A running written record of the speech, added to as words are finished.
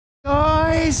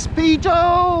Yes,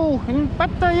 Pito in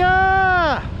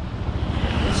Pattaya.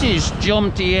 This is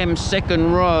Jomtien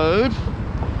Second Road,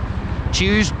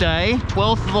 Tuesday,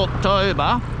 12th of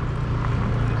October.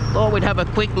 Thought we'd have a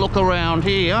quick look around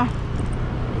here.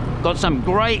 Got some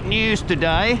great news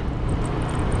today.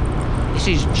 This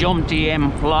is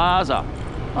Jomtien Plaza.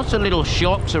 Lots of little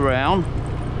shops around.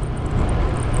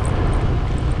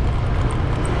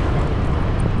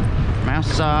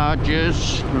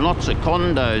 Massages, lots of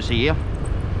condos here.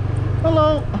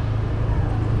 Hello.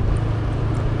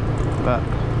 But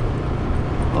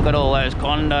look at all those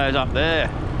condos up there.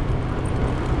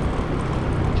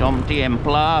 Jomtien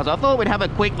Plaza. I thought we'd have a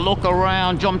quick look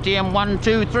around Jomtien 1,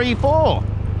 2, 3, 4.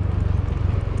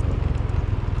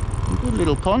 Good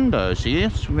little condos here.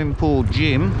 Swimming pool,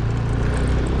 gym.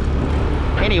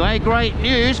 Anyway, great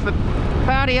news for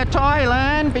Pattaya,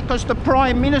 Thailand, because the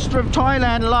Prime Minister of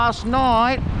Thailand last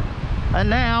night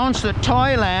announced that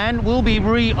Thailand will be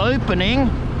reopening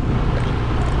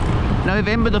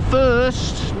November the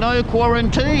 1st, no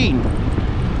quarantine.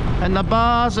 And the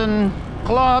bars and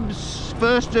clubs,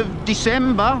 1st of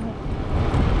December,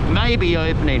 may be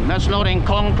opening. That's not in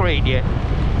concrete yet.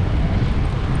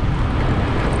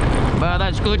 But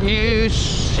that's good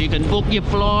news. You can book your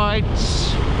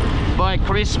flights. By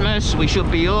Christmas, we should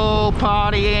be all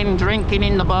partying, drinking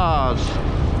in the bars.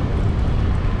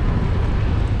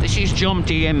 This is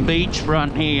Jomtien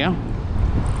beachfront here.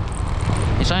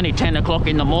 It's only 10 o'clock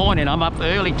in the morning. I'm up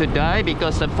early today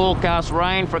because the forecast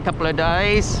rain for a couple of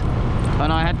days.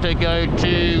 And I had to go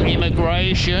to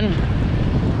immigration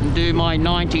and do my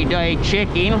 90-day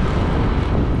check-in.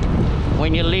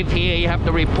 When you live here, you have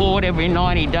to report every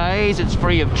 90 days. It's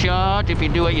free of charge if you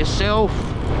do it yourself.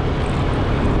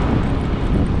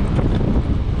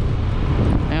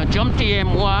 Now,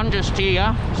 Jomtien 1, just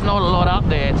here, there's not a lot up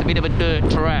there. It's a bit of a dirt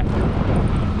track.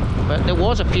 But there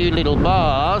was a few little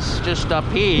bars just up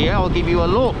here. I'll give you a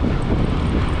look.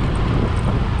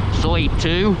 Soi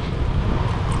 2.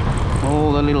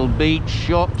 All the little beach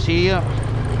shops here.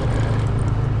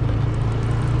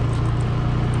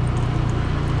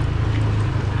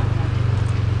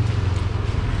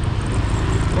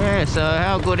 Yeah, so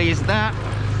how good is that?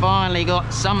 Finally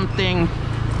got something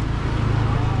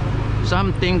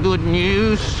good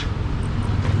news.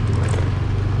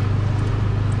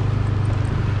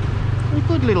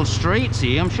 Good little streets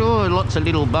here. I'm sure lots of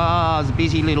little bars,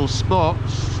 busy little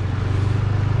spots.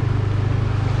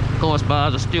 Of course,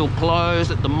 bars are still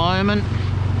closed at the moment.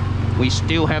 We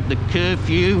still have the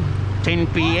curfew, 10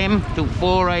 p.m. till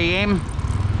 4 a.m.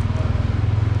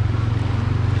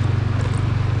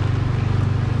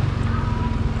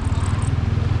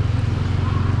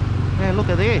 Yeah, look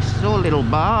at this. It's all little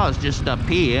bars just up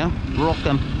here. Rock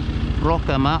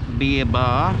 'em Up Beer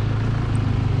Bar.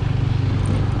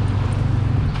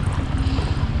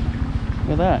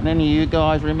 Look at that. Any of you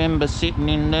guys remember sitting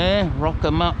in there? Rock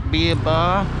 'em Up Beer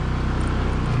Bar.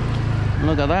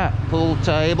 Look at that. Pool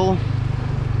table.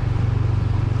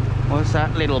 What's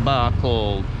that little bar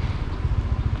called?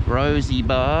 Rosie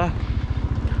Bar.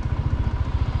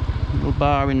 Little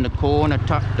bar in the corner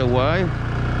tucked away.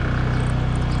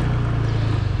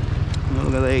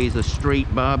 Look at these, the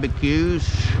street barbecues.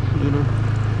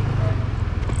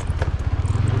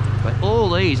 But all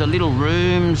these are little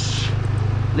rooms,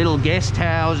 little guest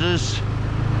houses,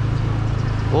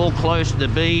 all close to the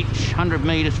beach, 100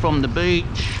 metres from the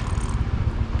beach.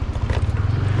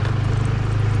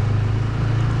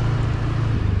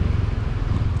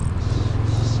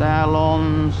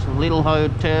 Salons, little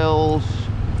hotels,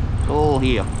 it's all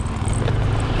here.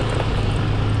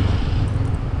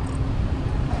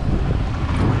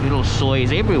 Little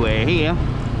sois everywhere here.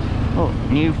 Oh,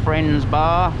 New Friends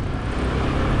Bar.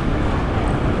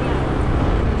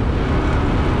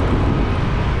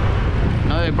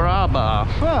 No Bra Bar.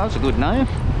 Well, that's a good name.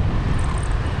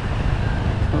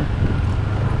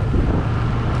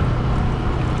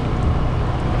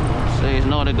 See, it's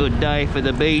not a good day for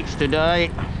the beach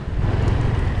today.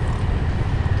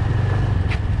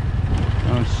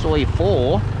 Soi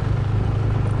 4.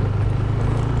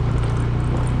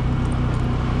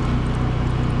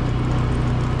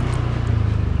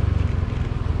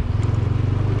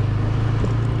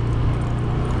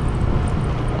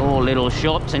 Little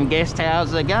shops and guest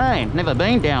houses again. Never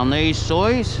been down these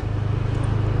sois.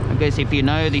 I guess if you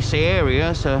know this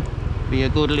area, so be a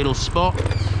good little spot.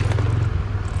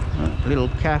 Little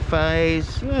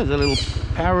cafes. There's a little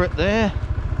parrot there.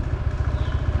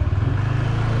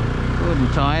 Good in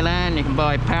Thailand, you can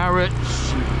buy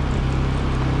parrots,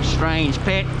 strange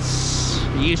pets.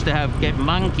 You used to get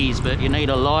monkeys, but you need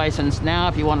a license now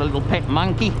if you want a little pet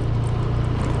monkey.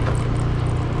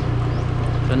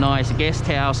 a nice guest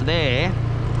house there.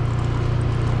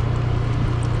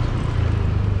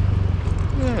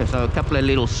 Yeah, so a couple of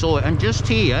little Soi, and just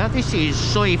here, this is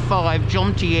Soi 5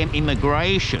 Jomtien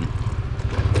immigration.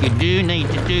 You do need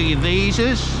to do your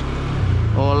visas,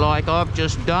 or like I've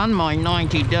just done, my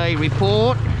 90-day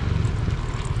report.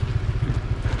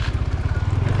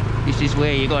 This is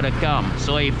where you got to come.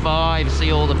 Soi 5,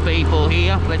 see all the people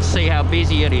here. Let's see how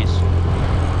busy it is.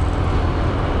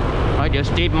 I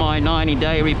just did my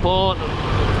 90-day report.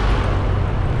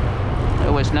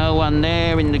 There was no one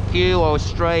there in the queue. I was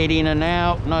straight in and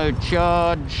out, no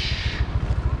charge.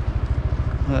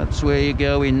 That's where you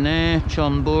go in there.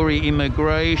 Chonburi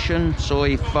Immigration,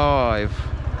 Soi 5.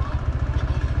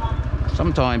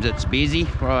 Sometimes it's busy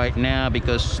right now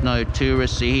because no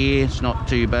tourists are here. It's not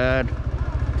too bad.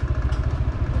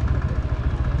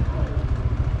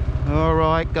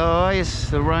 Alright guys,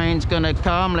 the rain's gonna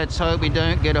come. Let's hope we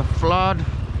don't get a flood.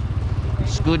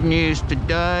 It's good news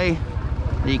today.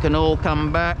 You can all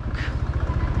come back,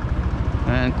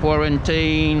 and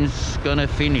quarantine's gonna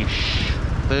finish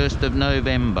 1st of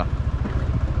November.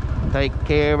 Take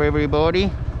care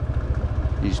everybody.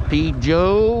 This is P.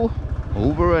 Joe,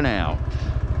 over and out.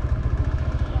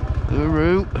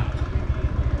 Uru.